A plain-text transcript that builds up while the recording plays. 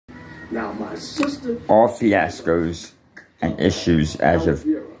Now my sister. All fiascos and issues as of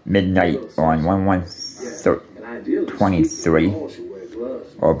midnight on 1/1/23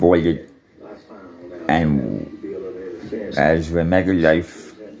 are avoided, and as the Mega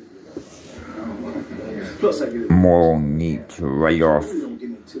Life moral need to write off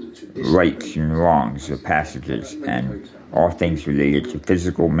rights and wrongs of passages and all things related to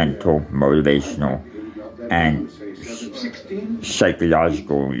physical, mental, motivational, and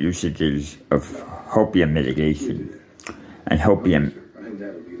psychological usages of hopium mitigation and hopium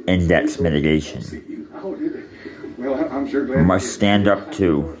index mitigation must stand up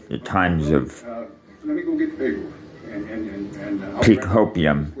to the times of peak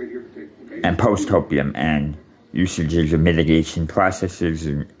hopium and post-hopium and usages of mitigation processes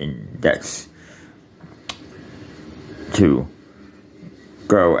and index to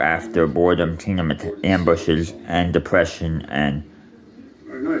go after boredom, tenement ambushes, and depression, and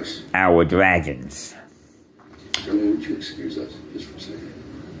our dragons. Would you excuse us just for a second?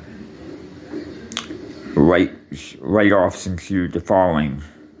 Write-offs include the following: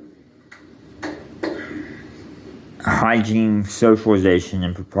 hygiene, socialization,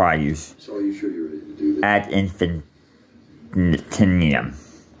 and proprieties So are you sure you're ready to do this? ad infinitum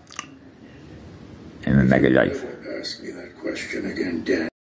in the Mega Life. Ask me that question again, Dan.